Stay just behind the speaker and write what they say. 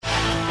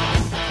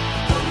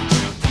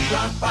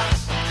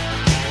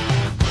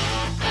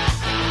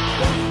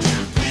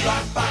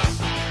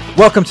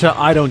Welcome to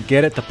I Don't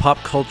Get It, the pop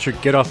culture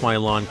Get Off My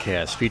Lawn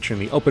cast, featuring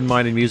the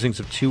open-minded musings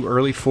of two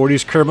early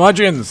 40s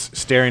curmudgeons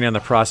staring down the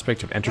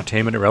prospect of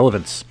entertainment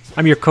irrelevance.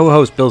 I'm your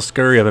co-host, Bill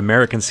Scurry of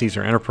American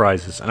Caesar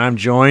Enterprises, and I'm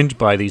joined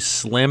by the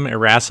slim,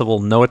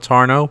 irascible Noah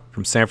Tarnow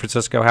from San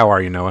Francisco. How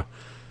are you, Noah?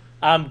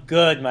 I'm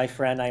good, my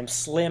friend. I'm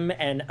slim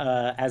and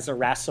as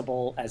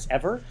irascible as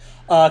ever.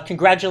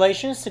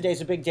 Congratulations.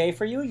 Today's a big day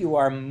for you. You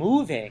are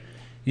moving.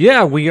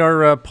 Yeah, we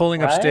are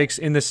pulling up stakes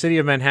in the city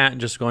of Manhattan,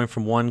 just going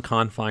from one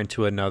confine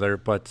to another.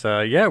 But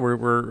yeah, we've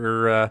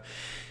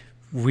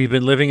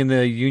been living in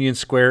the Union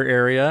Square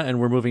area, and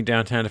we're moving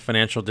downtown to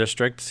Financial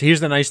District. Here's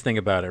the nice thing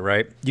about it,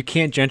 right? You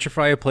can't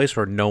gentrify a place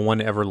where no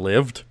one ever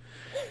lived.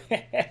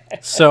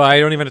 So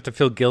I don't even have to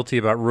feel guilty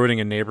about ruining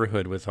a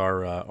neighborhood with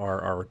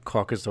our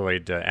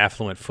Caucasoid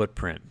affluent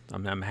footprint.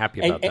 I'm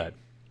happy about that.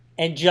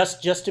 And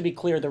just to be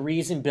clear, the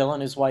reason Bill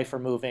and his wife are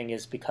moving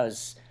is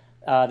because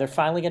they're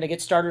finally going to get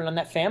started on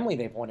that family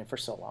they've wanted for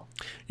so long.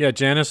 Yeah,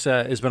 Janice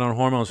has been on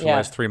hormones for the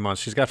last 3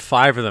 months. She's got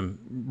 5 of them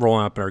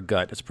rolling up in her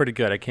gut. It's pretty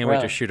good. I can't wait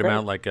to shoot them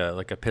out like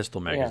a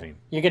pistol magazine. Yeah.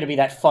 You're going to be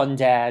that fun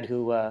dad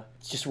who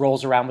just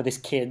rolls around with his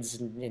kids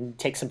and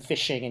takes them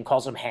fishing and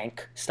calls them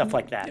Hank, stuff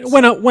like that.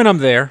 When I'm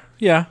there,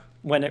 yeah.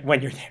 When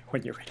you're there,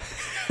 when you're ready.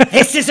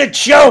 This is a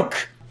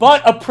joke!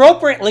 But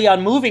appropriately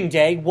on moving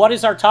day, what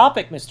is our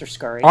topic, Mr.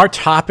 Scurry? Our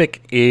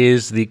topic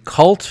is the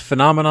cult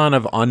phenomenon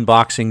of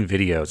unboxing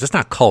videos. It's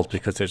not cult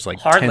because there's like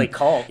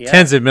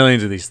tens of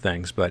millions of these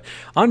things, but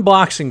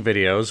unboxing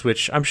videos,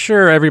 which I'm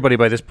sure everybody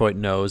by this point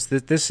knows,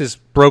 that this has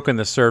broken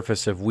the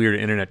surface of weird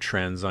internet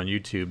trends on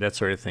YouTube, that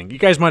sort of thing. You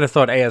guys might have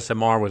thought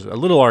ASMR was a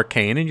little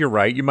arcane, and you're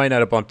right, you might not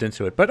have bumped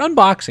into it, but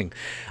unboxing,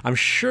 I'm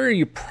sure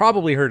you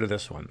probably heard of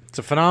this one. It's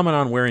a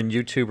phenomenon wherein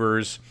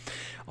YouTubers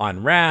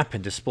unwrap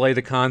and display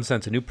the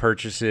contents of new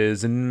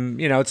purchases,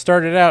 and it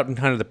started out in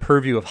kind of the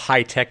purview of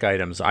high-tech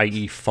items,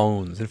 i.e.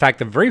 phones. In fact,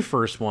 the very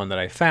first one that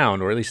I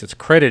found, or at least it's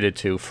credited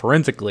to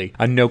forensically,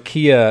 a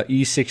Nokia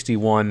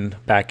E61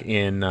 back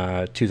in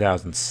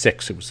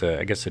 2006. It was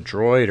I guess a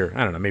Droid, or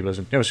I don't know, maybe it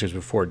was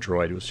before a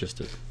Droid. It was just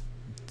a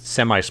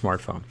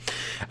semi-smartphone.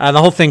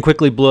 The whole thing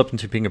quickly blew up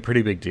into being a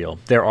pretty big deal.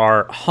 There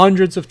are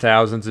hundreds of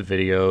thousands of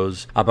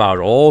videos about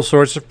all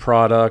sorts of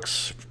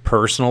products,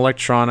 personal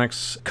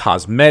electronics,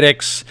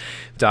 cosmetics,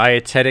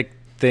 dietetic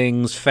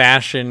things,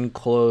 fashion,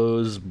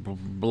 clothes,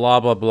 blah,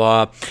 blah,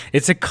 blah.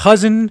 It's a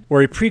cousin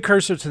or a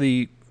precursor to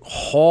the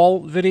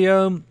haul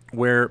video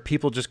where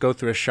people just go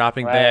through a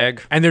shopping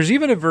bag. And there's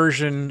even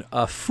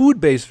a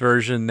food-based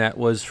version that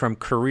was from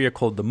Korea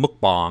called the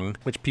mukbang,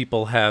 which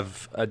people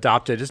have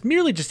adopted as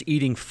merely just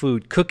eating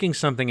food, cooking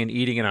something and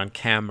eating it on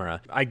camera.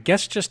 I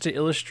guess just to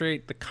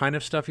illustrate the kind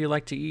of stuff you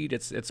like to eat,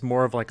 it's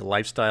more of like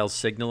lifestyle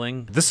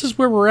signaling. This is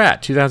where we're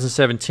at,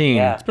 2017.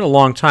 Yeah. It's been a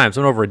long time. It's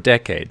been over a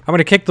decade. I'm going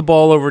to kick the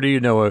ball over to you,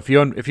 Noah. If you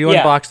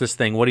unbox this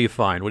thing, what do you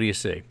find? What do you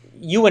see?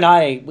 You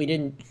and we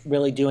didn't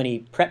really do any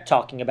prep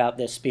talking about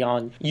this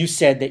beyond you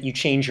said that you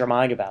changed your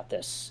mind about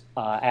this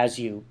as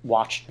you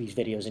watched these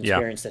videos and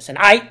experienced this. And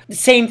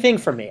same thing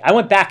for me. I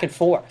went back and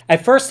forth.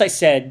 At first I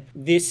said,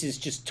 this is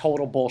just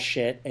total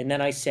bullshit. And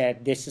then I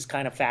said, this is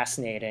kind of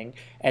fascinating.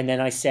 And then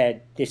I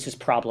said, this is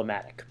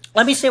problematic.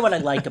 Let me say what I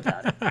like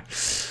about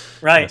it.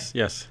 Right?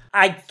 Yes.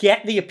 I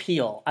get the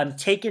appeal. I'm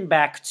taken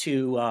back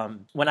to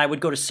when I would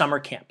go to summer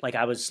camp. Like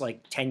I was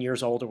like 10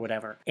 years old or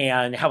whatever.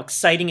 And how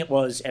exciting it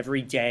was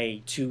every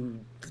day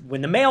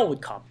when the mail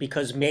would come,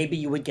 because maybe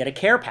you would get a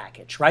care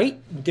package,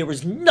 right? There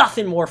was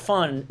nothing more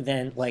fun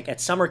than like at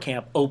summer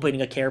camp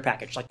opening a care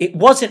package. Like it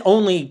wasn't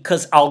only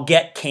because I'll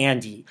get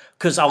candy,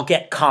 because I'll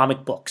get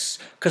comic books,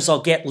 because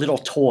I'll get little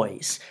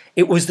toys.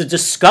 It was the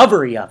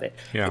discovery of it.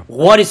 Yeah.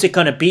 What is it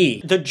going to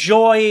be? The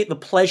joy, the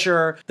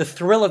pleasure, the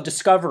thrill of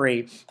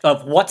discovery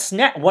of what's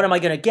next. What am I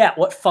going to get?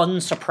 What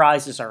fun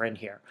surprises are in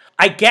here?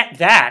 I get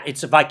that.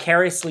 It's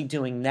vicariously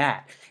doing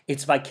that.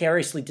 It's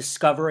vicariously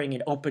discovering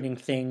and opening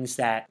things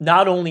that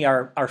not only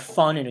are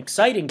fun and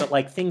exciting, but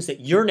like things that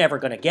you're never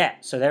going to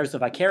get. So there's the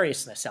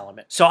vicariousness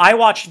element. So I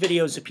watched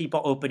videos of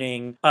people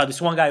opening, this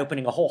one guy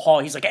opening a whole haul.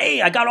 He's like,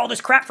 hey, I got all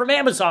this crap from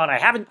Amazon.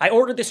 I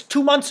ordered this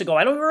 2 months ago.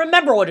 I don't even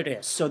remember what it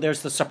is. So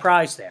there's the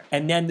surprise there.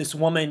 And then this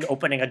woman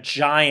opening a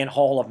giant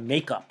haul of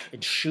makeup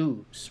and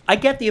shoes. I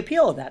get the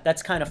appeal of that.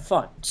 That's kind of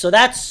fun. So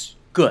that's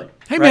good.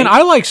 Hey, right? Man,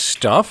 I like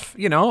stuff.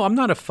 I'm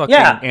not a fucking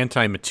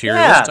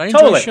anti-materialist. I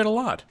enjoy shit a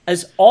lot.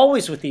 As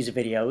always with these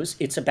videos,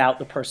 it's about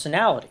the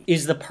personality.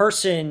 Is the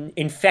person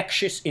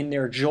infectious in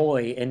their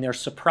joy, in their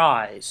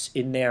surprise,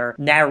 in their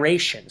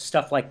narration,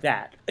 stuff like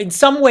that? In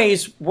some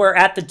ways, we're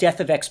at the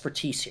death of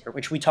expertise here,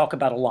 which we talk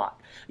about a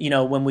lot.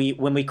 When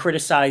we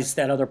criticize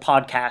that other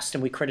podcast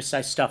and we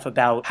criticize stuff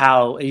about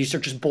how these are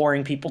just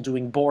boring people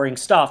doing boring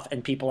stuff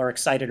and people are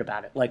excited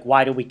about it. Like,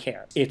 why do we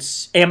care?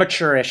 It's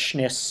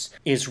amateurishness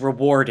is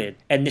rewarded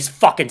and this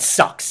fucking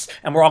sucks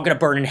and we're all going to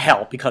burn in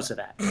hell because of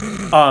that.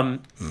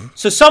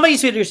 So some of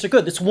these videos are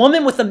good. This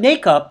woman with the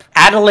makeup,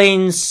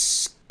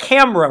 Adelaine's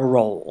camera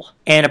roll.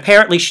 And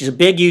apparently she's a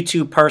big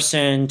YouTube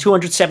person,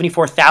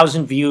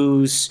 274,000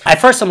 views.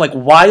 At first I'm like,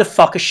 why the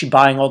fuck is she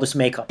buying all this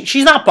makeup?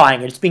 She's not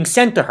buying it. It's being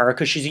sent to her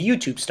because she's a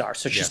YouTube star.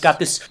 So she's got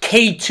this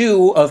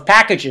K2 of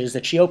packages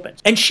that she opens.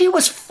 And she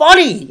was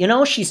funny, you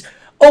know? She's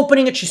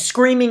opening it, she's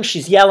screaming,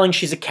 she's yelling,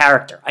 she's a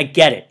character. I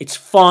get it. It's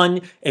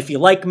fun. If you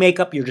like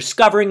makeup, you're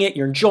discovering it,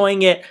 you're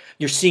enjoying it,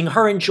 you're seeing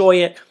her enjoy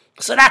it.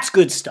 So that's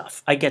good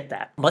stuff. I get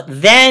that. But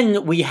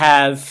then we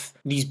have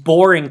these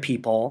boring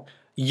people.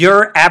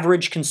 Your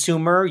average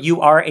consumer,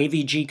 you are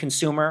AVG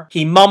consumer.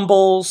 He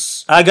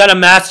mumbles, I got a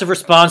massive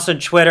response on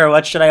Twitter.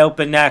 What should I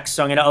open next?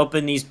 So I'm going to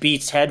open these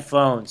Beats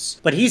headphones.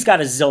 But he's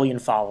got a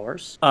zillion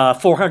followers,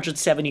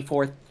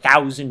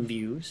 474,000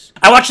 views.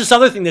 I watched this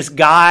other thing, this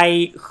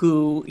guy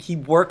who he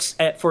works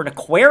for an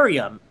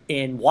aquarium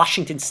in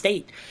Washington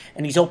State,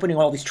 and he's opening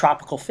all these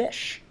tropical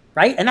fish.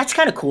 Right? And that's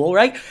kind of cool,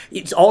 right?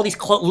 It's all these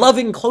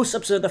loving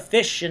close-ups of the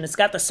fish, and it's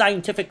got the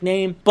scientific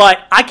name. But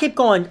I keep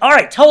going, all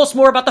right, tell us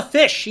more about the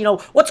fish. You know,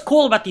 what's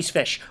cool about these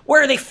fish?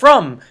 Where are they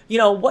from? You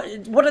know,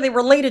 what are they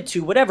related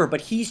to? Whatever.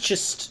 But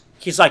he's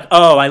like,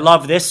 oh, I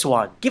love this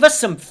one. Give us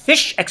some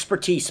fish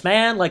expertise,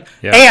 man. Like,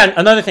 And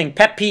another thing,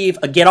 pet peeve,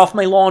 a get off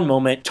my lawn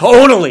moment.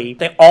 Totally.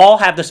 They all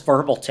have this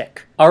verbal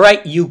tick. All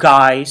right, you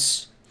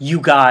guys. You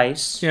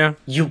guys. Yeah.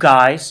 You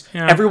guys.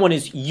 Yeah. Everyone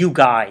is you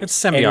guys. It's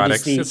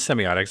semiotics. It's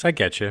semiotics. I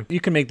get you. You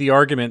can make the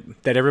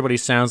argument that everybody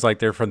sounds like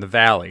they're from the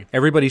Valley.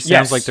 Everybody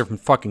sounds like they're from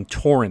fucking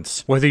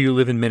Torrance. Whether you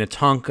live in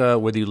Minnetonka,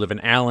 whether you live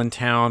in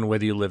Allentown,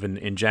 whether you live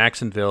in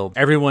Jacksonville,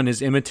 everyone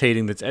is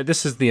imitating that.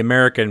 This is the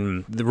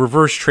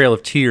reverse Trail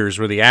of Tears,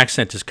 where the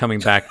accent is coming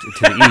back to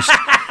the east.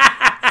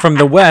 From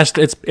the West,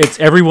 it's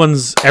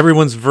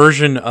everyone's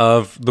version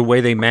of the way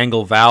they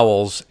mangle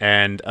vowels,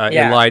 and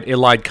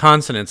elide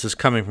consonants is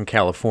coming from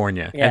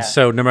California. Yeah. And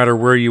so no matter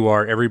where you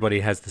are,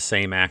 everybody has the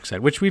same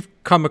accent, which we've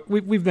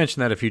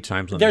mentioned that a few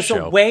times on the show.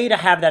 There's a way to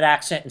have that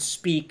accent and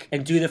speak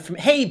and do the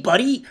hey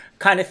buddy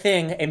kind of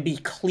thing and be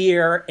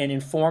clear and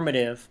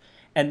informative.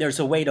 And there's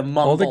a way to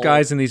mumble. All the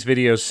guys in these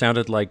videos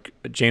sounded like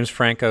James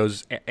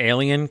Franco's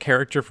alien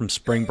character from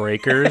Spring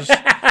Breakers.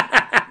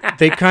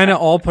 They kind of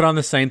all put on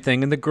the same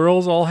thing, and the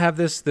girls all have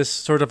this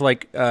sort of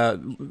like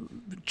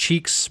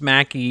cheek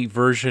smacky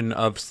version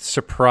of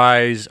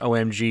surprise.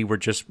 OMG, we're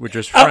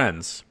just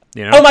friends.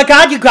 You know? Oh my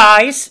God, you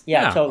guys!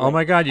 Yeah, totally. Oh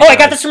my God, you guys. I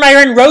got this from my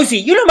friend Rosie.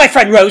 You know my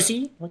friend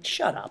Rosie. Like,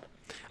 shut up.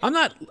 I'm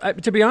not,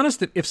 to be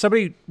honest, if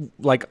somebody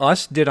like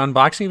us did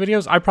unboxing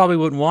videos, I probably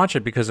wouldn't watch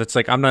it because it's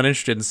like, I'm not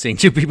interested in seeing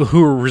two people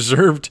who are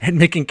reserved and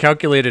making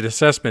calculated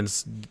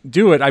assessments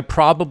do it. I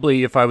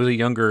probably, if I was a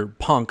younger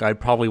punk, I'd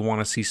probably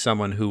want to see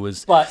someone who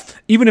was,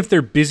 even if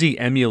they're busy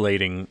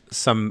emulating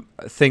some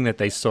thing that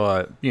they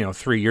saw,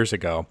 3 years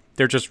ago,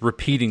 they're just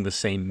repeating the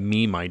same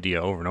meme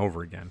idea over and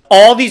over again.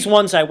 All these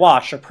ones I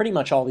watched, or pretty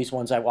much all these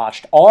ones I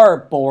watched, are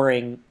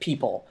boring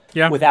people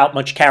without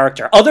much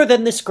character, other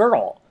than this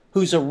girl.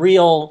 Who's a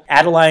real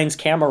Adeline's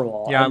camera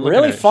roll. Yeah,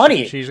 really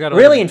funny. She's got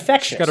really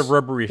infectious. She's got a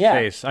rubbery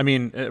face. I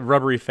mean,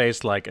 rubbery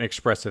face like an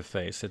expressive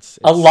face. It's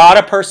a lot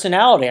of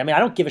personality. I mean, I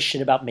don't give a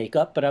shit about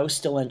makeup, but I was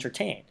still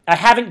entertained. I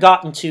haven't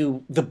gotten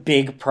to the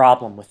big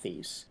problem with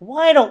these.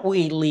 Why don't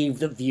we leave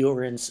the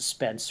viewer in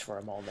suspense for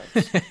a moment?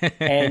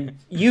 And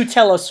you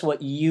tell us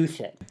what you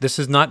think. This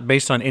is not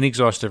based on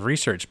inexhaustive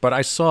research, but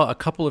I saw a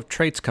couple of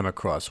traits come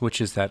across,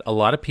 which is that a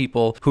lot of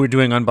people who are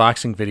doing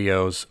unboxing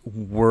videos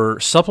were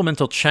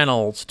supplemental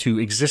channels to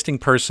existing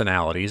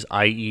personalities,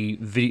 i.e.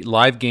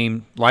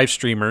 live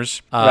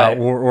streamers,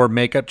 or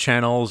makeup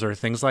channels or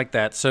things like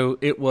that. So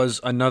it was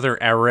another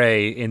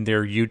array in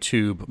their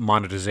YouTube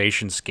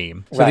monetization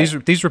scheme. So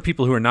these were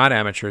people who were not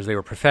amateurs, they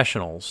were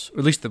professionals,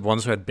 at least the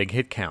ones who had big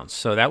hit counts.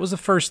 So that was the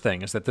first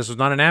thing, is that this was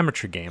not an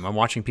amateur game. I'm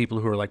watching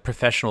people who are like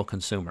professional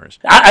consumers.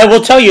 I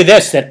will tell you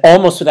this, that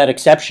almost without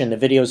exception, the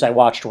videos I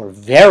watched were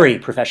very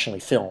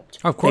professionally filmed.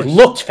 Of course. They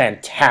looked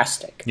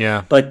fantastic.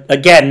 Yeah. But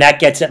again, that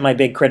gets at my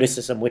big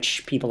criticism,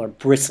 which people are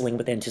bristling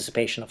with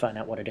anticipation to find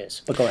out what it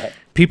is. But go ahead.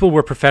 People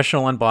were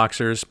professional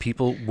unboxers.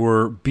 People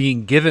were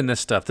being given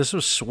this stuff. This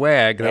was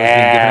swag that was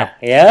being given up.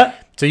 Yeah.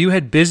 So you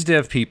had biz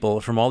dev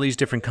people from all these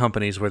different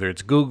companies, whether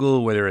it's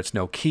Google, whether it's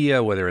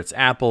Nokia, whether it's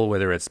Apple,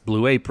 whether it's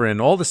Blue Apron,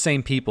 all the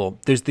same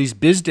people. There's these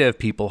biz dev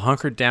people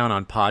hunkered down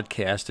on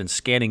podcast and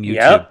scanning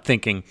YouTube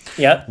thinking,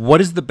 what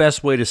is the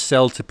best way to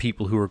sell to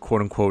people who are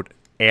quote unquote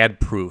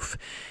ad proof?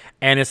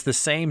 And it's the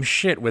same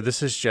shit where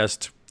this is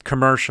just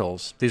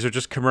commercials. These are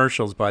just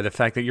commercials by the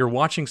fact that you're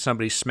watching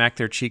somebody smack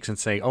their cheeks and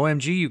say,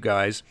 OMG, you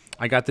guys,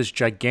 I got this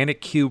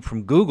gigantic cube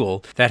from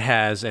Google that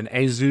has an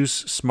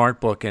Asus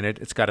SmartBook in it.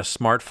 It's got a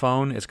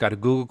smartphone. It's got a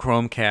Google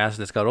Chromecast.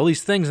 It's got all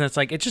these things. And it's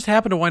like, it just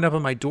happened to wind up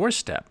on my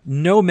doorstep.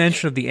 No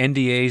mention of the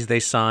NDAs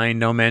they signed.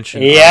 No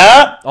mention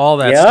of all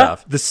that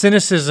stuff. The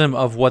cynicism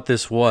of what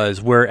this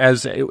was,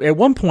 whereas at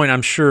one point,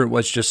 I'm sure it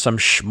was just some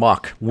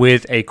schmuck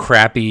with a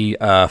crappy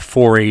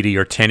 480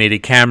 or 1080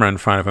 camera in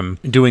front of him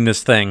doing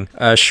this thing,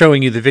 just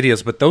showing you the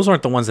videos, but those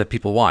aren't the ones that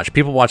people watch.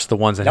 People watch the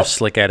ones that have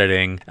slick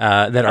editing,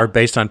 that are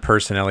based on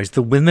personalities.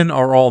 The women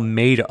are all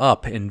made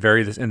up in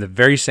the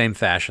very same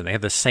fashion. They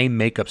have the same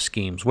makeup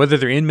schemes, whether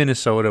they're in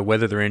Minnesota,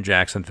 whether they're in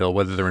Jacksonville,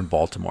 whether they're in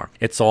Baltimore.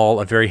 It's all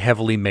a very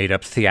heavily made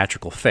up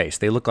theatrical face.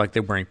 They look like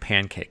they're wearing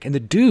pancake. And the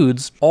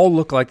dudes all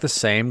look like the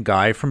same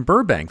guy from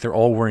Burbank. They're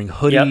all wearing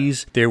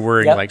hoodies. They're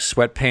wearing like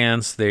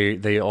sweatpants.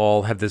 They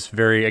all have this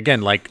very,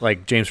 again,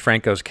 like James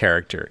Franco's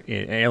character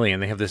in Alien,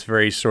 they have this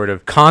very sort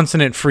of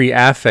consonant-free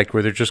affect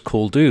where they're just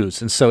cool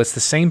dudes. And so it's the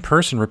same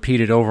person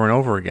repeated over and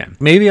over again.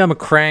 Maybe I'm a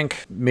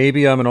crank.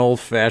 Maybe I'm an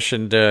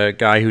old-fashioned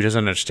guy who doesn't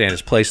understand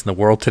his place in the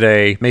world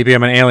today. Maybe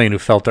I'm an alien who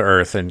fell to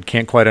Earth and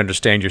can't quite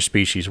understand your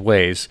species'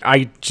 ways.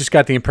 I just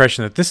got the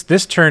impression that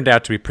this turned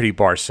out to be pretty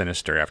bar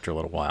sinister after a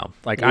little while.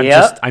 Like,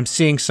 I'm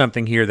seeing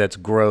something here that's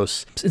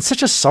gross in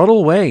such a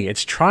subtle way.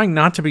 It's trying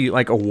not to be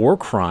like a war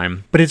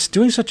crime, but it's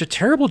doing such a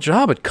terrible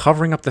job at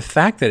covering up the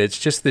fact that it's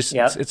just this,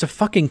 it's a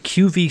fucking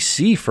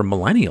QVC for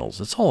millennials.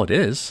 That's all it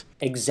is.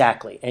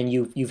 Exactly. And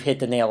you've hit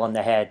the nail on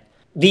the head.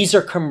 These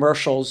are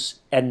commercials,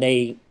 and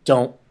they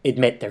don't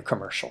admit they're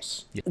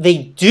commercials. Yeah. They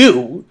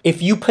do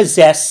if you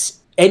possess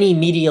any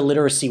media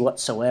literacy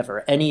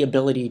whatsoever, any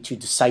ability to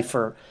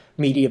decipher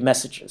media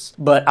messages.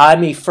 But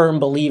I'm a firm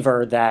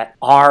believer that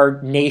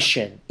our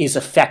nation is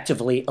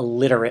effectively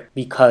illiterate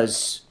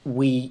because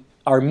we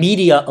are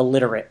media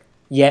illiterate,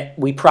 yet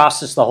we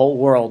process the whole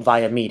world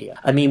via media.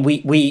 I mean,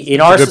 we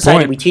in our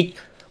society,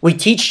 we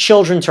teach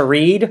children to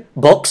read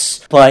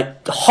books,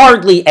 but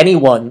hardly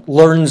anyone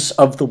learns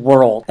of the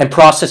world and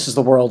processes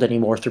the world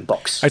anymore through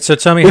books. All right, so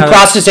tell me, how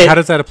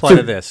does that apply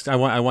to this? I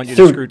want you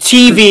to screw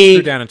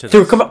TV down into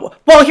this.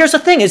 Well, here's the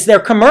thing: is they're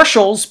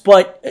commercials,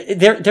 but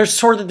there's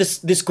sort of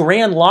this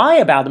grand lie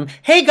about them.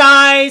 Hey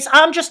guys,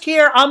 I'm just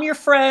here. I'm your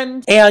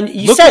friend. And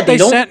Look what they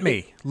sent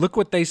me. Look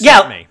what they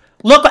sent me.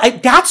 Look,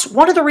 that's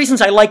one of the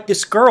reasons I like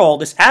this girl,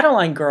 this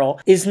Adeline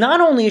girl, is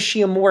not only is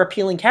she a more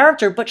appealing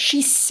character, but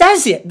she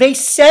says it. They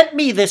sent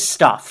me this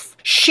stuff.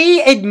 She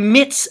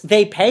admits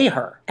they pay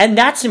her. And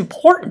that's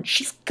important.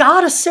 She's got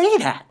to say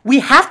that.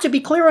 We have to be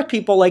clear with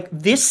people, like,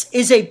 this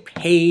is a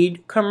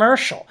paid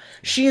commercial.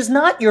 She is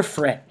not your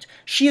friend.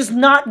 She is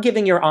not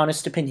giving your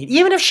honest opinion,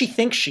 even if she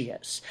thinks she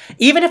is.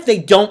 Even if they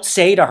don't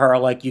say to her,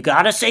 like, you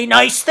gotta say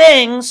nice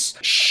things.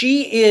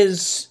 She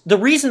is, the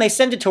reason they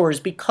send it to her is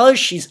because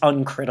she's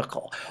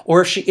uncritical.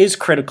 Or if she is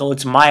critical,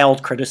 it's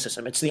mild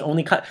criticism. It's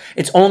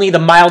only the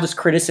mildest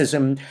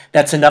criticism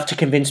that's enough to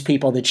convince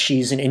people that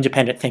she's an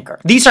independent thinker.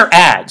 These are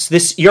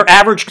ads. Your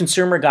average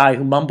consumer guy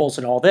who mumbles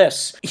and all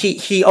this,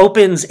 he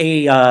opens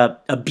a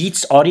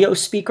Beats audio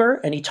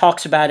speaker and he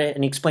talks about it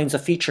and he explains the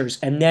features.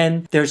 And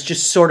then there's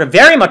just sort of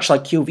very much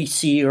like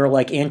QVC or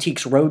like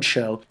Antiques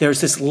Roadshow, there's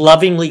this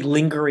lovingly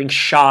lingering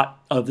shot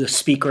of the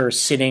speaker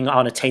sitting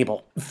on a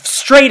table,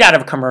 straight out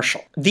of a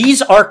commercial.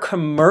 These are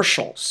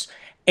commercials.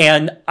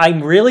 And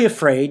I'm really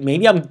afraid,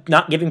 maybe I'm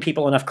not giving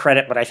people enough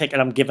credit, but I think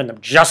I'm giving them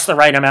just the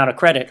right amount of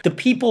credit. The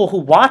people who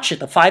watch it,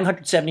 the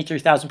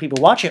 573,000 people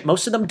who watch it,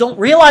 most of them don't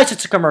realize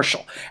it's a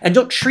commercial and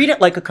don't treat it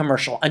like a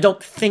commercial and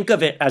don't think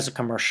of it as a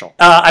commercial.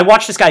 I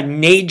watched this guy,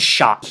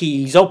 Nadeshot.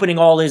 He's opening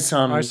all his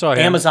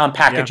Amazon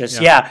packages.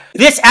 Yeah.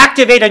 This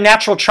activated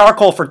natural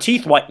charcoal for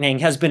teeth whitening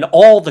has been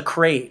all the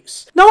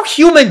craze. No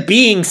human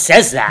being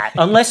says that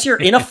unless you're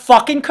in a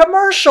fucking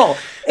commercial.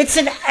 It's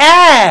an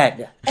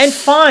ad. And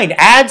fine,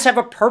 ads have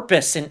a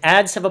purpose and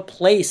ads have a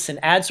place and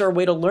ads are a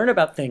way to learn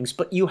about things,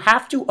 but you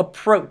have to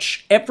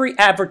approach every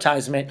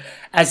advertisement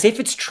as if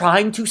it's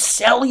trying to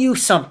sell you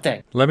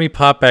something. Let me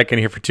pop back in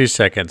here for 2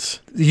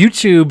 seconds.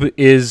 YouTube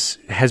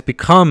has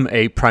become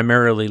a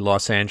primarily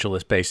Los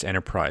Angeles-based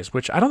enterprise,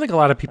 which I don't think a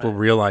lot of people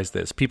realize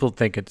this. People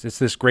think it's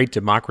this great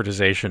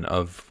democratization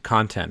of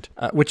content,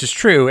 which is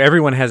true.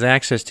 Everyone has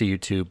access to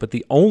YouTube, but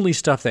the only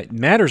stuff that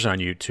matters on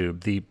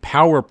YouTube, the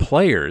power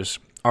players,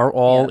 are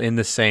all in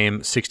the same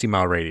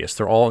 60-mile radius.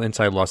 They're all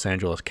inside Los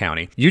Angeles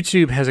County.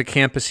 YouTube has a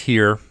campus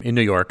here in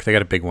New York. They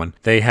got a big one.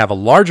 They have a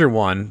larger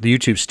one. The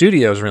YouTube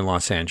studios are in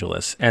Los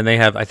Angeles, and they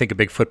have, I think, a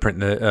big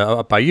footprint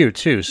up by you,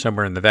 too,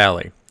 somewhere in the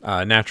valley,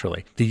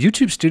 naturally. The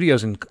YouTube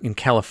studios in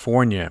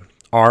California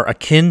are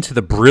akin to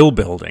the Brill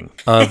Building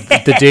of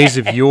the days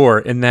of yore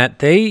in that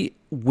they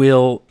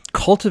will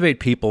cultivate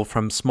people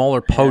from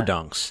smaller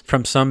podunks,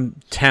 from some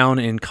town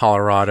in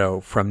Colorado,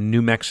 from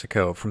New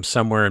Mexico, from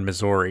somewhere in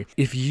Missouri.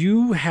 If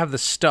you have the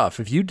stuff,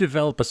 if you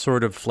develop a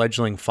sort of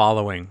fledgling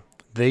following,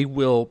 they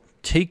will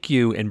take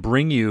you and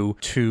bring you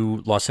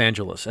to Los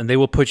Angeles, and they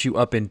will put you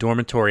up in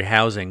dormitory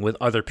housing with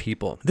other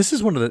people. This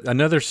is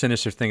another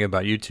sinister thing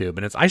about YouTube,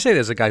 and I say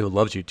this as a guy who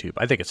loves YouTube.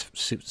 I think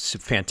it's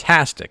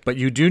fantastic, but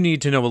you do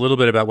need to know a little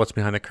bit about what's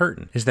behind the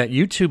curtain, is that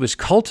YouTube is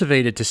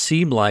cultivated to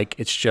seem like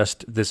it's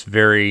just this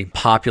very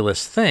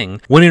populist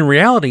thing, when in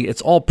reality,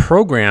 it's all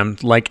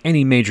programmed like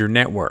any major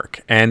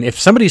network. And if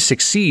somebody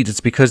succeeds,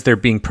 it's because they're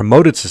being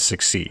promoted to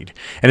succeed,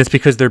 and it's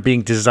because they're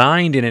being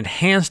designed and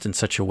enhanced in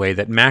such a way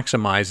that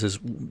maximizes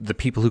the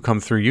people who come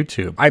through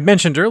YouTube. I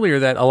mentioned earlier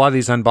that a lot of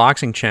these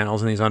unboxing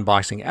channels and these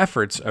unboxing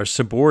efforts are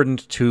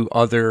subordinate to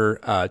other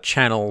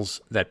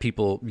channels that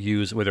people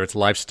use, whether it's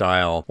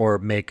lifestyle or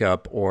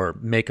makeup or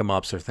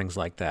make-em-ups or things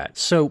like that.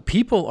 So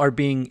people are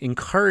being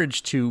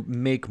encouraged to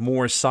make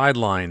more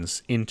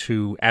sidelines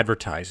into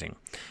advertising.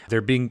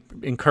 They're being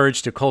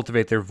encouraged to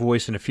cultivate their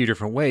voice in a few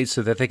different ways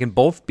so that they can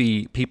both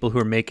be people who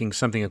are making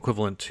something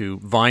equivalent to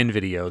Vine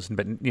videos,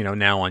 but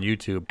now on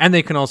YouTube. And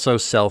they can also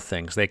sell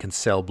things. They can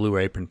sell Blue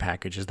Apron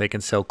packages. They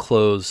can sell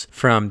clothes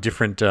from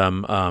different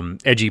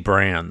edgy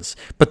brands.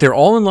 But they're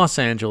all in Los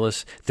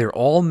Angeles. They're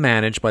all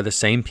managed by the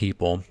same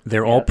people.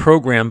 They're all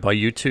programmed by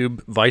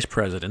YouTube vice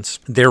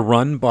presidents. They're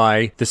run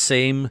by the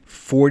same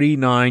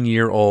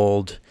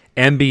 49-year-old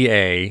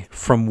MBA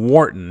from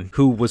Wharton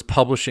who was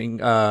publishing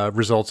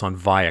results on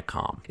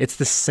Viacom. It's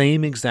the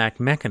same exact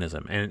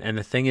mechanism. And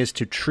the thing is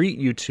to treat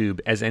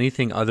YouTube as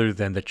anything other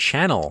than the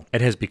channel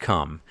it has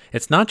become.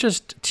 It's not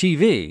just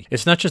TV.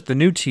 It's not just the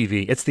new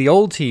TV. It's the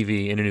old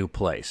TV in a new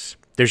place.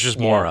 There's just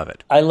more of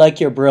it. I like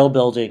your Brill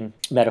building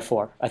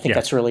metaphor. I think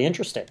that's really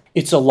interesting.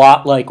 It's a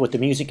lot like what the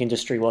music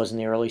industry was in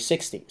the early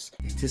 60s.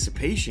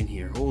 Anticipation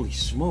here. Holy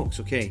smokes.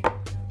 Okay.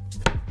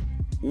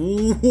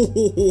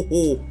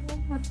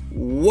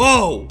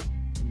 Whoa!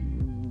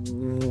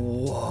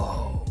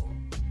 Whoa!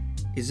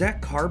 Is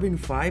that carbon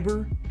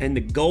fiber? And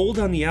the gold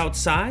on the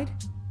outside?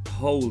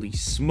 Holy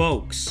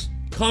smokes.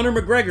 Conor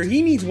McGregor,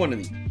 he needs one of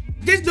these.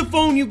 This is the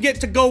phone you get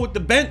to go with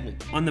the Bentley.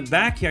 On the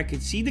back here, I can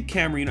see the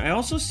camera. I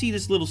also see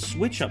this little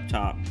switch up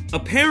top.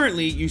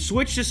 Apparently, you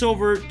switch this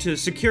over to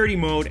security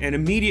mode and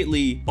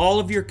immediately all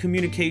of your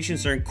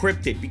communications are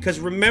encrypted. Because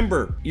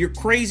remember, you're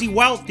crazy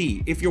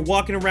wealthy if you're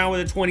walking around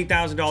with a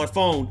 $20,000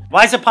 phone.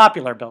 Why is it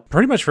popular, Bill?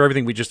 Pretty much for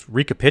everything we just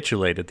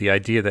recapitulated. The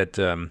idea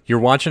that you're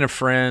watching a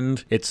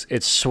friend, it's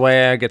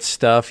swag, it's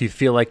stuff. You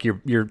feel like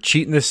you're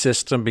cheating the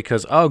system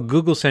because,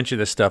 Google sent you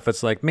this stuff.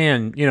 It's like,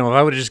 man, if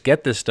I would just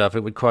get this stuff,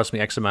 it would cost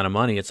me X amount of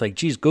money. It's like,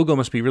 geez, Google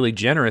must be really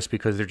generous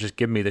because they're just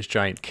giving me this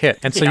giant kit.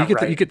 And so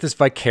you get this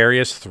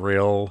vicarious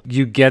thrill.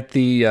 You get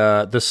the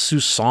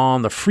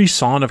soupçon, the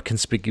frisson of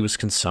conspicuous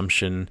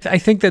consumption. I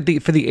think that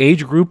for the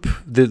age group,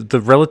 the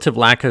relative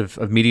lack of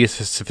media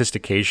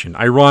sophistication,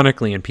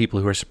 ironically, in people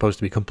who are supposed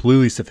to be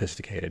completely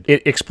sophisticated,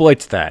 it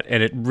exploits that,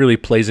 and it really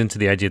plays into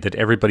the idea that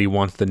everybody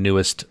wants the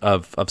newest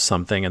of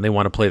something, and they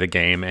want to play the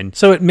game. And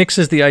so it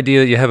mixes the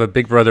idea that you have a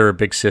big brother or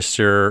big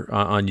sister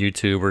on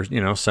YouTube,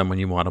 or someone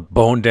you want to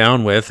bone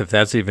down with, if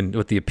that's even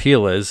what the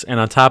appeal is. And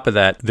on top of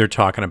that, they're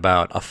talking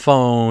about a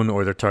phone,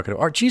 or they're talking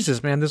about,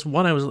 Jesus, man, this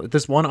one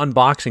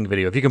unboxing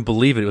video, if you can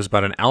believe it was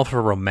about an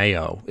Alfa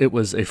Romeo. It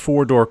was a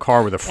 4-door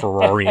car with a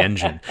Ferrari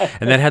engine,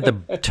 and that had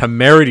the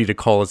temerity to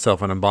call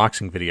itself an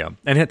unboxing video.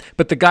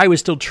 But the guy was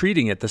still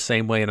treating it the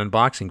same way an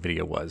unboxing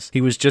video was.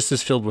 He was just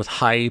as filled with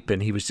hype,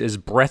 and he was as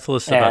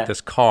breathless about this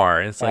car.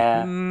 And it's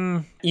like,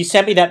 You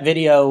sent me that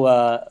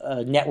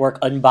video, Network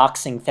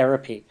Unboxing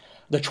Therapy,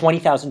 the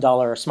 $20,000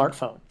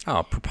 smartphone.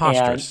 Oh,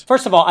 preposterous. And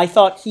first of all, I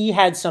thought he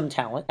had some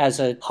talent as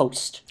a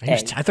host. I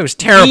thought it was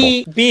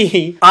terrible.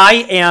 B,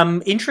 I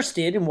am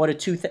interested in what a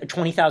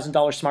 $20,000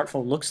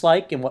 smartphone looks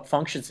like and what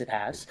functions it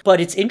has.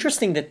 But it's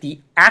interesting that the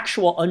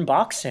actual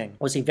unboxing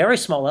was a very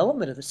small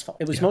element of this phone.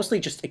 It was mostly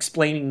just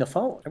explaining the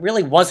phone. It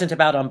really wasn't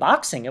about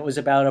unboxing. It was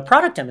about a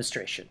product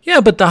demonstration. Yeah,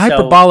 but the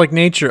hyperbolic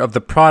nature of the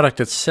product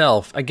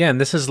itself, again,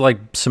 this is like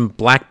some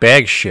black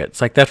bag shit.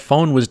 It's like that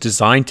phone was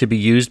designed to be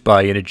used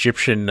by an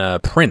Egyptian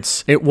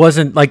prince. It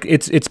wasn't like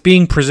it's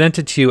being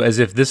presented to you as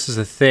if this is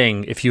a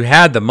thing. If you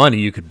had the money,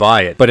 you could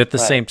buy it. But at the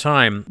same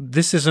time,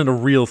 this isn't a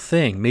real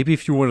thing. Maybe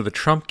if you're one of the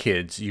Trump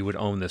kids, you would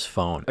own this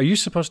phone. Are you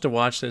supposed to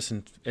watch this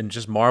and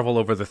just marvel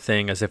over the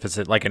thing as if it's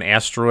like an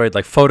asteroid,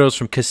 like photos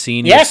from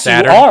Cassini? Yes,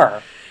 Saturn? you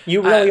are.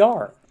 You really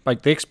are.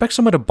 Like, they expect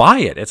someone to buy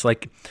it. It's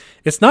like,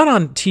 it's not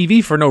on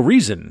TV for no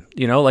reason.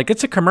 Like,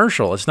 it's a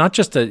commercial. It's not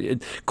just a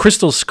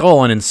Crystal Skull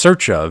on In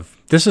Search Of.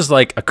 This is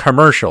like a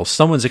commercial.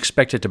 Someone's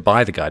expected to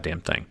buy the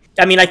goddamn thing.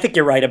 I mean, I think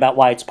you're right about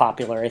why it's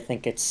popular. I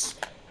think it's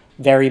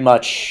very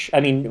much,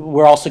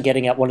 we're also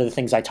getting at one of the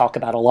things I talk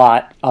about a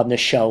lot on this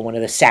show. One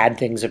of the sad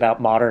things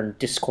about modern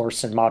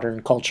discourse and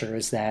modern culture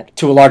is that,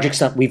 to a large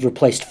extent, we've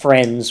replaced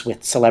friends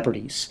with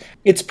celebrities.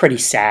 It's pretty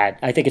sad.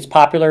 I think it's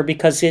popular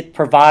because it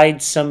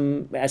provides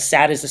some, as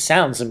sad as it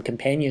sounds, some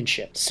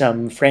companionship,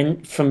 some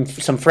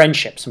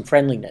friendship, some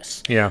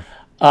friendliness. Yeah.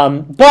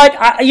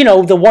 But,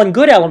 the one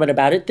good element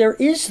about it, there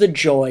is the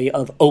joy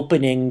of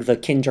opening the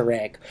Kinder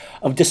Egg,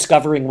 of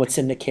discovering what's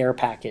in the care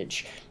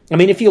package.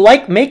 If you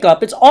like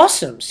makeup, it's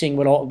awesome seeing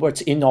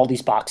what's in all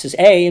these boxes,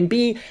 A. And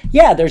B,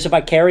 there's a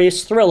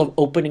vicarious thrill of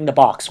opening the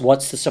box.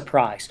 What's the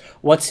surprise?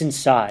 What's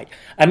inside?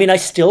 I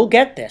still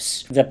get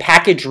this. The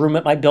package room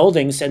at my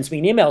building sends me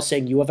an email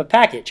saying, you have a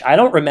package. I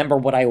don't remember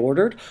what I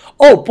ordered.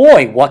 Oh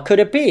boy, what could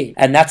it be?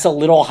 And that's a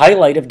little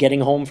highlight of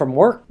getting home from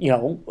work,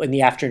 in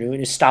the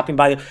afternoon, is stopping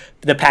by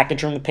the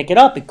package room to pick it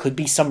up. It could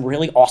be some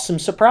really awesome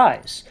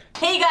surprise.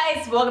 Hey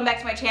guys, welcome back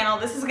to my channel.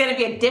 This is going to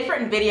be a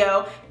different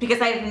video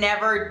because I've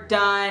never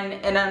done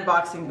an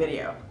unboxing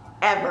video.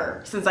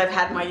 ever since I've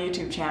had my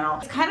YouTube channel.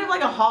 It's kind of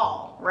like a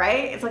haul,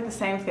 right? It's like the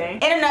same thing.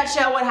 In a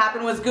nutshell, what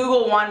happened was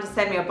Google wanted to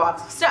send me a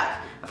box of stuff.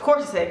 Of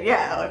course I said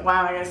yeah, like why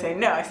am I gonna say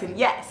no? I said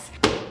yes.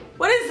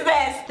 What is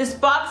this? This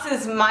box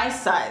is my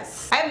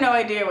size. I have no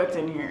idea what's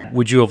in here.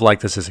 Would you have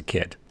liked this as a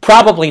kid?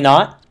 Probably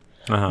not.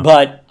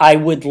 But I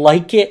would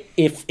like it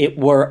if it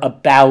were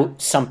about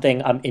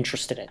something I'm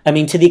interested in. I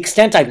mean, to the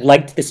extent I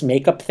liked this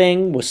makeup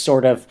thing was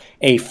sort of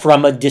a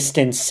from a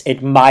distance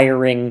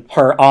admiring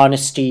her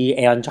honesty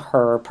and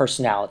her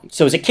personality.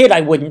 So as a kid,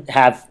 I wouldn't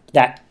have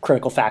that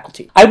critical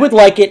faculty. I would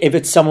like it if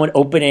it's someone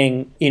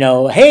opening,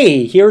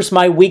 hey, here's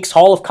my week's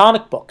haul of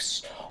comic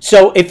books.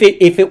 So if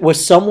it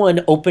was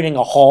someone opening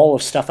a haul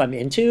of stuff I'm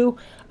into,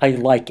 I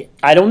like it.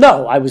 I don't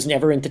know. I was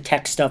never into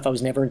tech stuff. I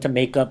was never into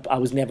makeup. I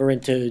was never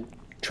into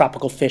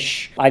tropical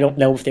fish. I don't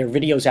know if there are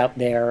videos out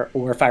there,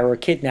 or if I were a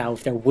kid now,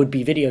 if there would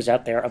be videos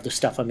out there of the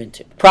stuff I'm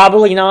into.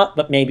 Probably not,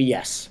 but maybe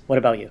yes. What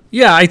about you?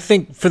 Yeah, I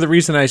think for the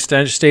reason I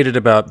stated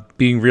about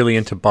being really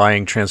into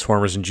buying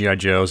Transformers and G.I.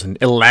 Joes and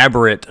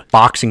elaborate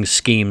boxing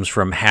schemes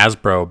from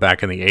Hasbro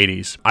back in the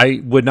 80s,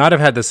 I would not have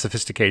had the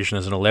sophistication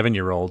as an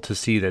 11-year-old to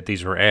see that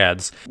these were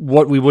ads.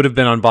 What we would have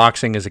been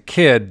unboxing as a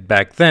kid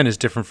back then is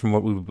different from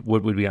what we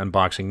would be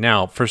unboxing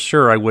now. For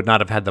sure, I would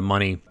not have had the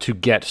money to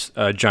get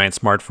a giant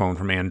smartphone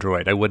from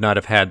Android. I would not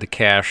have had the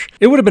cash.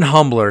 It would have been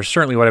humbler,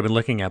 certainly what I've been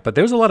looking at, but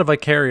there was a lot of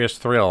vicarious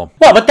thrill.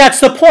 Well, but that's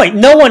the point.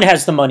 No one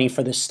has the money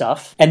for this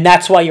stuff, and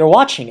that's why you're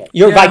watching it.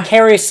 You're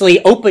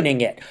vicariously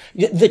opening it.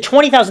 The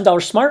 $20,000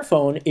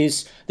 smartphone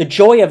is the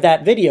joy of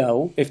that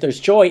video, if there's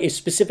joy, is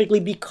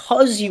specifically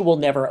because you will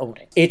never own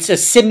it. It's a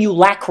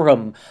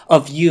simulacrum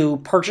of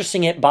you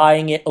purchasing it,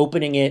 buying it,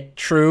 opening it.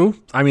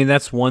 True. I mean,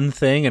 that's one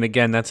thing, and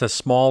again, that's a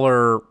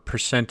smaller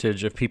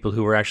percentage of people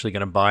who are actually going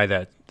to buy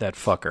that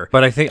fucker.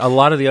 But I think a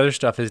lot of the other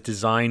stuff is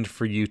designed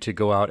for you to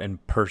go out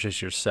and purchase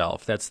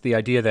yourself. That's the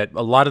idea that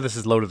a lot of this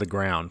is low to the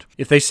ground.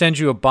 If they send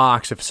you a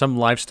box, if some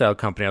lifestyle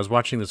company, I was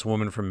watching this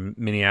woman from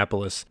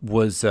Minneapolis,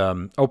 was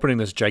opening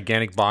this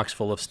gigantic box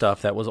full of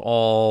stuff that was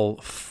all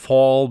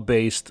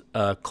fall-based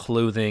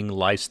clothing,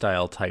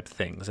 lifestyle type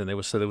things. And there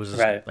was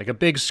like a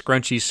big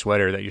scrunchy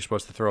sweater that you're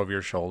supposed to throw over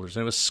your shoulders.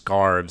 And it was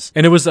scarves.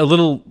 And it was a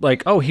little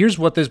like, oh, here's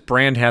what this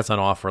brand has on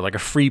offer, like a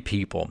Free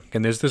People.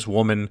 And there's this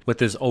woman with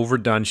this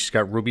overdone, she's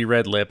got ruby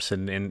red lips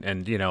and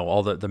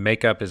all the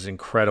makeup is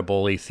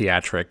incredibly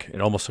theatric.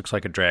 It almost looks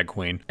like a drag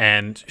queen.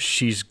 And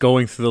she's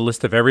going through the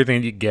list of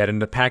everything you get,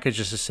 and the package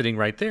is just sitting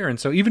right there. And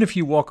so even if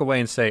you walk away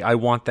and say, I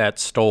want that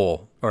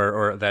stole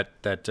or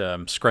that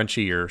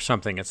scrunchie or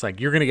something, it's like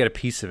you're going to get a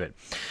piece of it.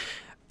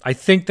 I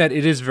think that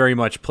it is very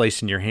much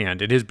placed in your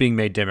hand. It is being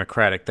made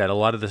democratic, that a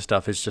lot of this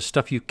stuff is just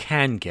stuff you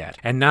can get.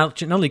 And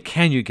not only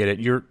can you get it,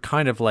 you're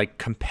kind of like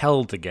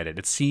compelled to get it.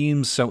 It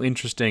seems so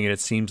interesting, and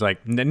it seems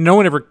like no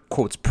one ever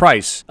quotes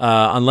price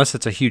unless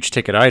it's a huge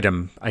ticket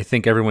item. I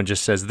think everyone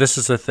just says, this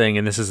is a thing,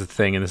 and this is a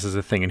thing, and this is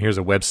a thing, and here's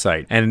a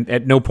website. And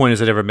at no point is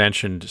it ever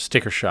mentioned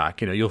sticker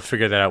shock. You'll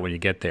figure that out when you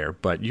get there.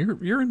 But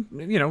you're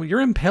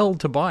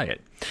impelled to buy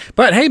it.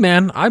 But hey,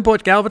 man, I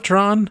bought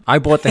Galvatron. I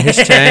bought the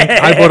Hiss Tank.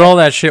 I bought all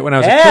that shit when I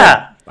was a kid.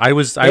 I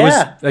was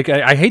like,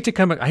 I hate to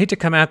come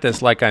at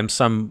this like I'm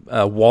some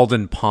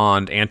Walden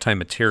Pond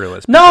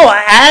anti-materialist. No,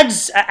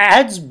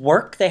 ads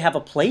work. They have a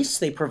place.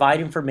 They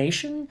provide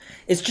information.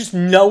 It's just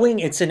knowing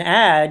it's an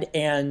ad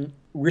and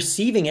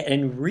receiving it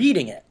and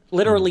reading it.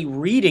 Literally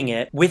reading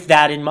it with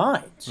that in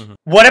mind. Mm-hmm.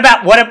 What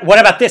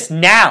about this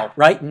now?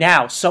 Right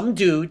now, some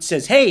dude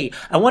says, "Hey,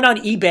 I went on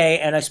eBay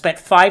and I spent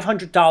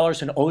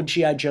 $500 on old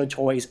G.I. Joe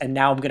toys, and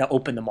now I'm going to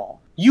open them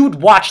all." You'd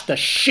watch the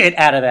shit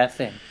out of that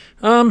thing.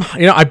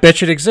 I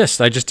bet you it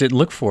exists. I just didn't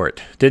look for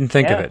it. Didn't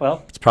think of it.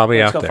 Well, it's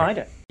probably out there. Let's go find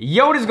it.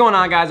 Yo, what is going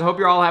on, guys? I hope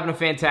you're all having a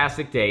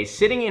fantastic day.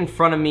 Sitting in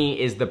front of me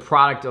is the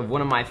product of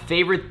one of my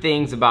favorite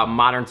things about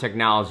modern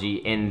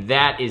technology, and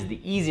that is the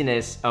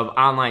easiness of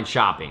online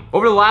shopping.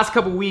 Over the last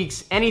couple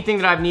weeks, anything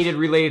that I've needed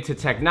related to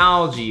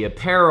technology,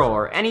 apparel,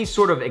 or any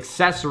sort of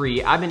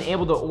accessory, I've been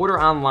able to order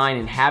online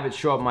and have it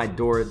show up my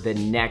door the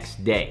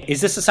next day. Is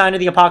this a sign of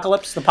the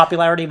apocalypse, the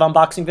popularity of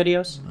unboxing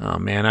videos? Oh,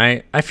 man,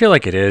 I feel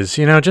like it is.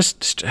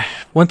 Just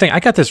one thing, I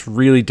got this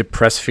really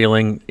depressed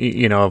feeling,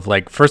 of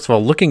like, first of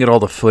all, looking at all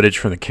the footage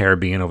from the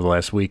Caribbean over the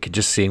last week and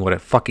just seeing what a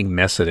fucking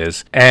mess it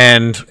is,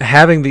 and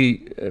having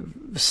the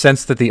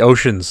sense that the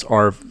oceans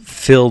are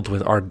filled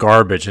with our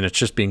garbage and it's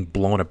just being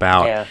blown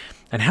about,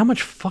 and how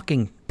much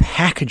fucking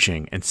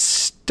packaging and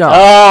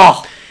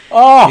stuff.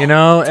 It's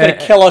gonna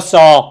kill us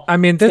all. I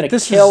mean,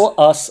 this kill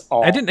us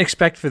all. I didn't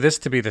expect for this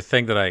to be the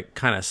thing that I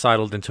kind of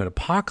sidled into an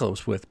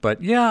apocalypse with,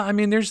 but yeah, I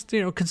mean, there's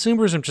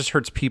consumerism just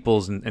hurts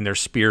people's and their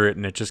spirit,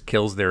 and it just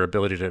kills their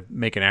ability to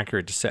make an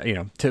accurate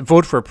to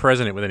vote for a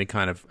president with any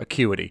kind of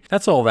acuity.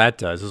 That's all that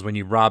does, is when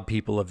you rob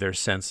people of their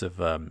sense of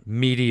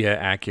media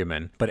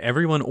acumen. But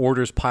everyone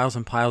orders piles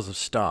and piles of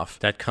stuff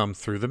that come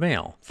through the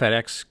mail.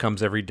 FedEx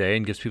comes every day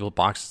and gives people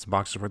boxes and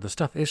boxes worth of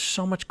stuff. There's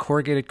so much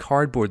corrugated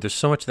cardboard. There's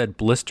so much of that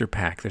blister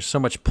pack. There's so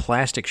much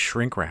plastic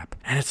shrink wrap.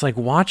 And it's like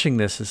watching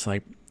this is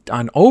like,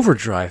 on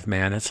overdrive,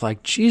 man. It's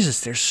like,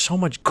 Jesus, there's so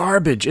much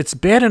garbage. It's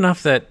bad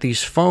enough that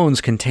these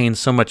phones contain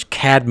so much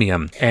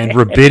cadmium and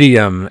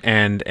rubidium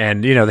and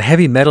the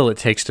heavy metal it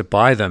takes to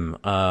buy them.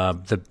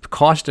 The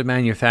cost of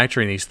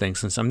manufacturing these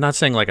things, and I'm not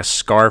saying like a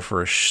scarf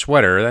or a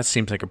sweater, that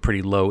seems like a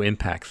pretty low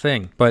impact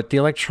thing. But the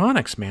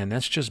electronics, man,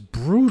 that's just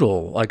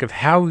brutal. Like of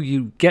how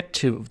you get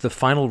to the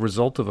final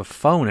result of a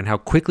phone and how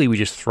quickly we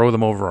just throw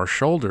them over our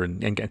shoulder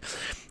and get...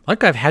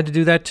 Like, I've had to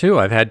do that, too.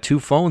 I've had 2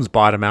 phones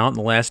bottom out in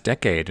the last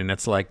decade, and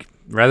it's like,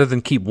 rather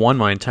than keep one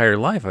my entire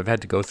life, I've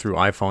had to go through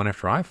iPhone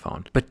after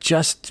iPhone. But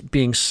just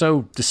being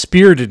so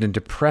dispirited and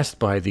depressed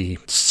by the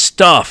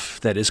stuff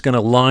that is going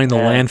to line the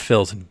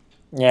landfills and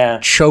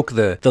choke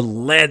the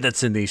lead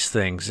that's in these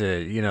things.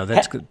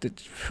 That's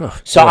good.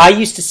 So I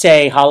used to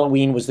say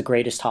Halloween was the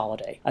greatest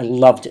holiday. I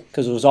loved it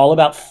because it was all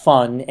about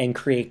fun and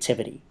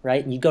creativity,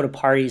 right? And you go to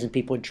parties and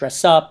people would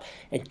dress up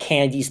and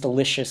candy's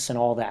delicious and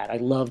all that. I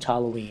loved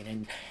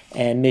Halloween.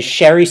 And Ms.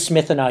 Sherry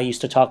Smith and I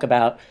used to talk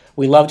about,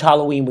 we loved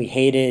Halloween, we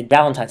hated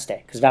Valentine's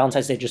Day because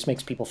Valentine's Day just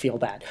makes people feel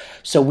bad.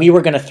 So we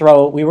were going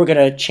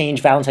to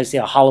change Valentine's Day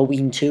to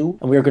Halloween 2,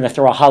 and we were going to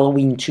throw a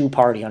Halloween 2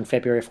 party on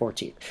February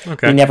 14th.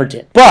 Okay. We never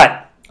did.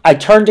 But I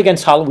turned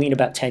against Halloween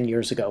about 10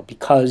 years ago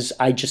because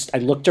I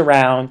looked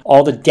around,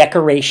 all the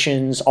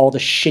decorations, all the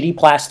shitty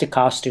plastic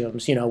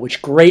costumes,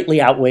 which greatly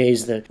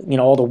outweighs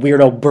all the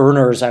weirdo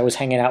burners I was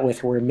hanging out with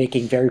who were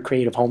making very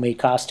creative homemade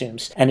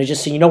costumes. And I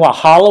just said, you know what,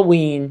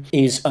 Halloween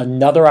is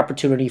another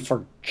opportunity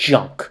for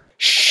junk.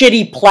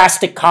 Shitty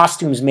plastic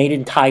costumes made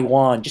in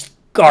Taiwan, just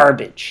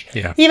garbage.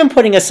 Yeah. Even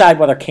putting aside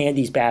whether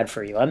candy's bad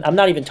for you. I'm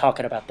not even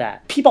talking about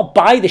that. People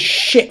buy the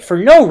shit for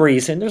no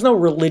reason. There's no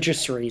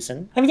religious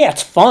reason. I mean, yeah,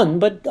 it's fun,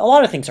 but a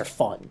lot of things are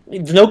fun.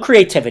 There's no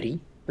creativity,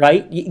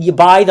 right? You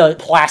buy the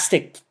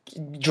plastic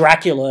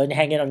Dracula and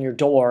hang it on your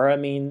door. I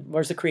mean,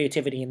 where's the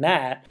creativity in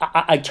that?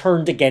 I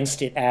turned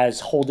against it as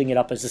holding it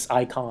up as this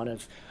icon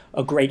of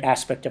a great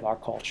aspect of our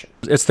culture.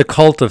 It's the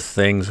cult of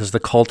things. It's the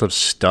cult of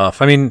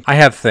stuff. I mean, I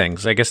have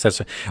things. I guess that's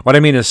what I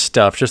mean is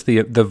stuff. Just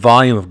the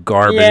volume of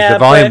garbage, the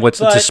volume of what's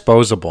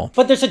disposable.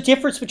 But there's a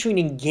difference between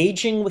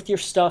engaging with your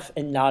stuff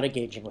and not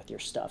engaging with your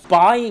stuff.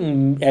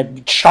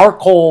 Buying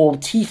charcoal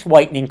teeth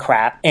whitening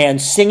crap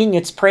and singing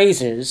its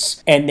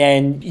praises and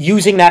then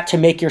using that to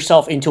make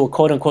yourself into a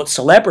quote unquote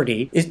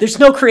celebrity, there's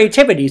no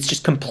creativity. It's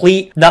just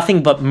complete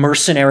nothing but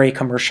mercenary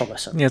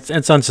commercialism. Yeah,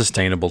 it's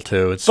unsustainable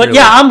too.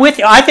 I'm with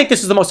you. I think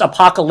this is the most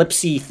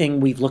apocalypse-y thing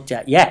we've looked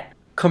at yet.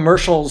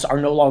 Commercials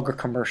are no longer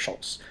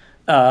commercials.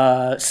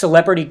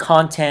 Celebrity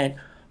content,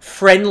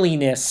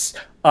 friendliness,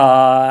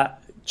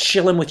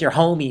 chilling with your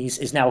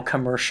homies is now a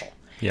commercial.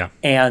 Yeah.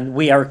 And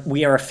we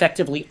are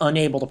effectively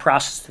unable to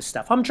process this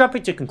stuff. I'm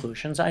jumping to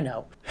conclusions, I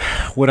know.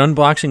 What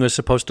unboxing was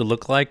supposed to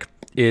look like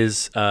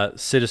is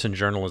citizen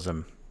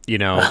journalism.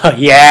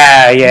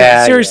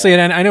 Yeah. Seriously,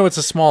 and I know it's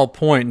a small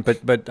point,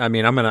 but I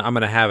mean, I'm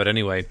gonna have it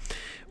anyway.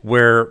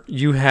 Where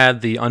you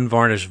had the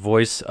unvarnished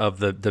voice of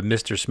the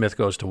Mr. Smith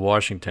Goes to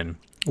Washington,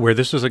 where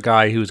this was a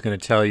guy who was going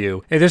to tell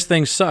you, hey, this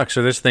thing sucks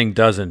or this thing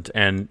doesn't.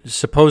 And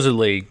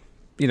supposedly,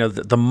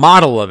 the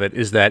model of it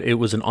is that it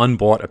was an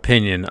unbought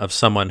opinion of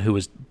someone who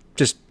was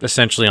just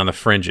essentially on the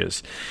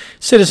fringes.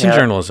 Citizen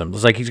journalism.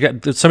 It's like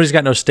somebody's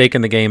got no stake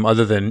in the game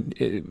other than,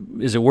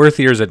 is it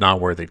worthy or is it not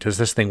worthy? Does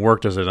this thing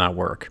work? Does it not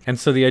work? And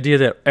so the idea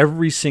that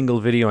every single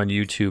video on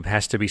YouTube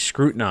has to be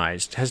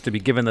scrutinized, has to be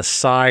given the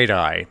side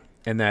eye,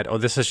 and that,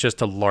 this is just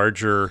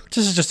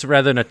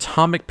rather an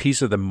atomic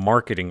piece of the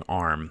marketing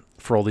arm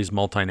for all these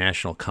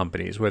multinational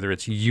companies, whether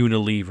it's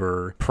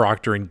Unilever,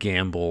 Procter &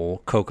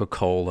 Gamble,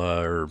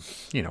 Coca-Cola, or,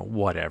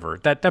 whatever.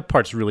 That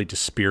part's really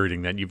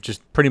dispiriting, that you've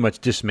just pretty much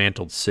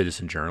dismantled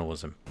citizen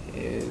journalism.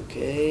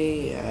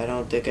 Okay, I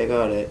don't think I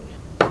got it.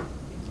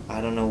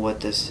 I don't know what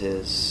this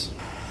is.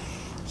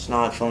 It's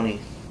not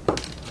funny.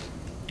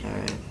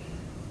 Alright.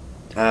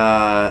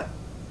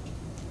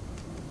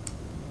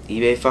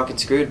 eBay fucking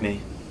screwed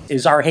me.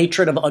 Is our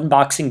hatred of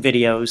unboxing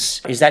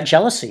videos, is that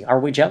jealousy? Are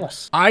we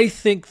jealous? I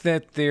think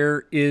that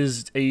there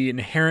is an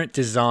inherent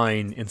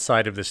design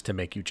inside of this to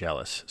make you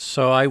jealous.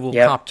 So I will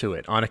cop to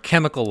it on a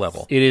chemical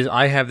level. It is,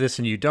 I have this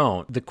and you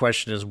don't. The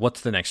question is,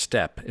 what's the next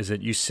step? Is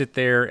it you sit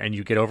there and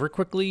you get over it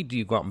quickly? Do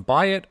you go out and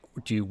buy it?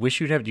 Do you wish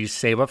you'd have? Do you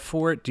save up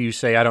for it? Do you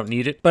say, I don't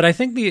need it? But I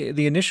think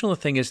the initial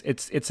thing is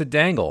it's a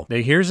dangle. Now,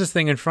 here's this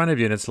thing in front of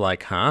you and it's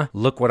like,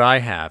 look what I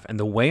have. And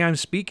the way I'm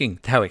speaking,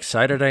 how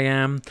excited I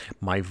am,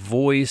 my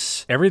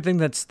voice, everything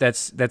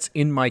that's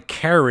in my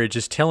carriage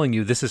is telling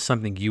you this is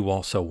something you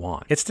also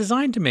want. It's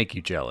designed to make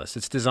you jealous.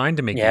 It's designed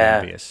to make you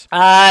envious.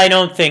 I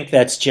don't think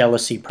that's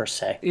jealousy per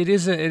se. It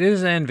is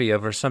envy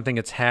over something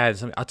it's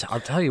had. I'll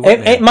tell you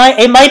what, it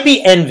might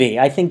be envy.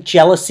 I think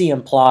jealousy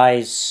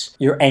implies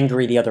you're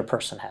angry the other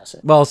person has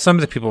it. Well, some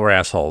of the people were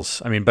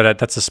assholes. I mean, but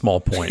that's a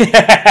small point. Look,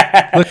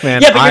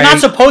 man. Yeah, but you're not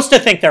supposed to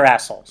think they're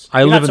assholes.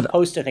 I live in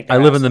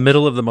the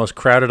middle of the most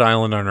crowded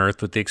island on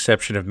Earth, with the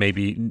exception of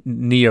maybe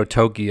Neo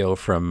Tokyo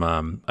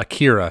from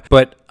Akira.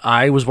 But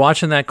I was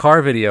watching that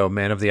car video,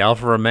 man, of the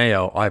Alfa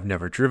Romeo. I've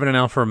never driven an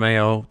Alfa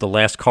Romeo. The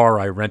last car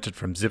I rented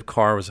from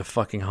Zipcar was a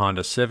fucking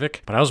Honda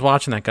Civic. But I was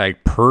watching that guy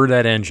purr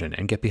that engine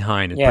and get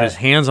behind and put his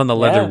hands on the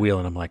leather wheel,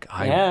 and I'm like,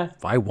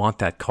 I want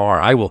that car.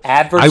 I will.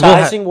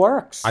 Advertising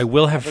works. I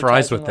will have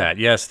fries with that.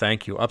 Yes,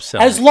 thank you. Upsell.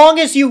 As long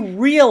as you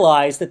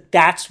realize that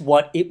that's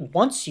what it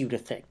wants you to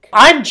think.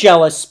 I'm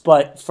jealous,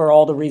 but for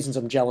all the reasons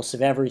I'm jealous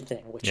of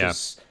everything, which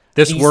is...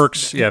 This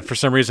works. Yeah, for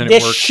some reason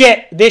it works.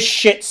 This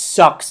shit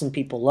sucks and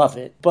people love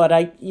it. But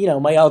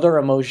my other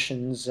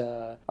emotions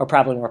are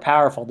probably more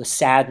powerful. The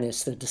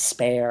sadness, the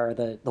despair,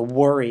 the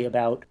worry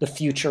about the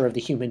future of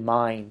the human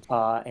mind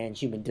and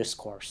human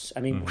discourse. I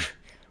mean,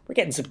 we're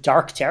getting some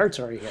dark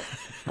territory here,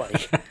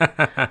 buddy.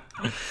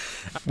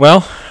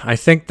 Well, I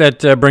think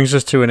that brings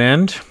us to an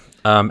end.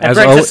 It brings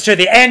us to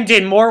the end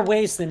in more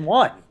ways than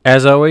one.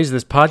 As always,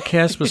 this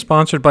podcast was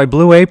sponsored by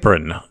Blue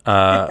Apron,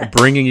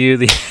 bringing you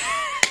the...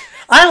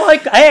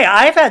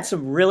 I've had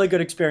some really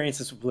good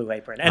experiences with Blue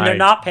Apron, and they're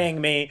not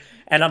paying me,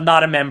 and I'm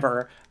not a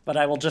member, but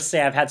I will just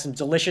say I've had some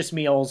delicious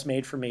meals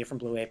made for me from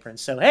Blue Apron.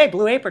 So, hey,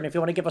 Blue Apron, if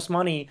you want to give us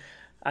money,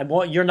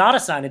 you're not a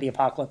sign of the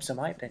apocalypse, in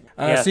my opinion.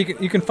 So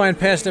you can find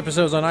past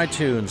episodes on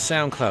iTunes,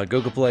 SoundCloud,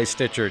 Google Play,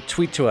 Stitcher.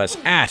 Tweet to us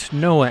at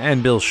Noah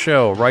and Bill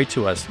Show. Write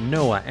to us,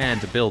 Noah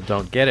and Bill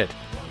Don't Get It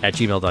at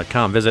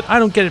gmail.com. Visit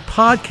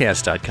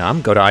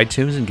idon'tgetitpodcast.com. Go to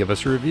iTunes and give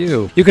us a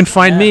review. You can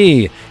find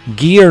me,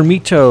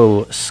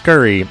 Guillermito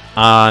Scurry,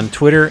 on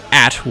Twitter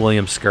at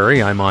William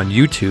Scurry. I'm on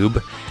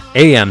YouTube,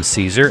 AM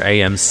Caesar,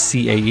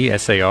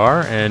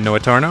 AMCAESAR, and Noah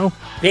Tarno.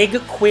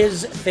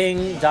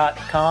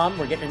 BigQuizThing.com.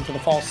 We're getting into the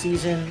fall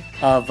season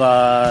of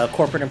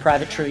corporate and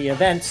private trivia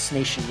events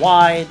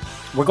nationwide.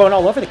 We're going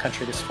all over the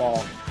country this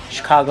fall.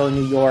 Chicago,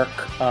 New York,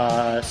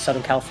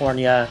 Southern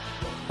California,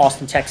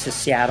 Austin, Texas,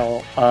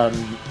 Seattle,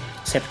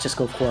 San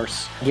Francisco, of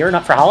course. Gearing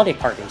up for holiday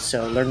parties,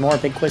 so learn more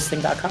at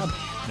BigQuizThing.com.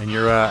 And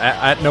you're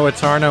at Noah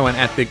Tarno and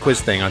at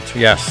BigQuizThing on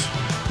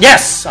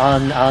Yes,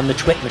 on the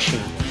Twit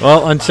machine.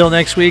 Well, until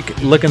next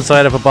week, look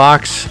inside of a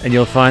box, and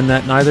you'll find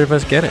that neither of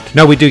us get it.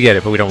 No, we do get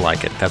it, but we don't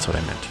like it. That's what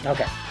I meant.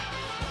 Okay.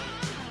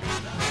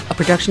 A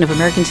production of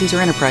American Caesar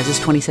Enterprises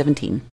 2017.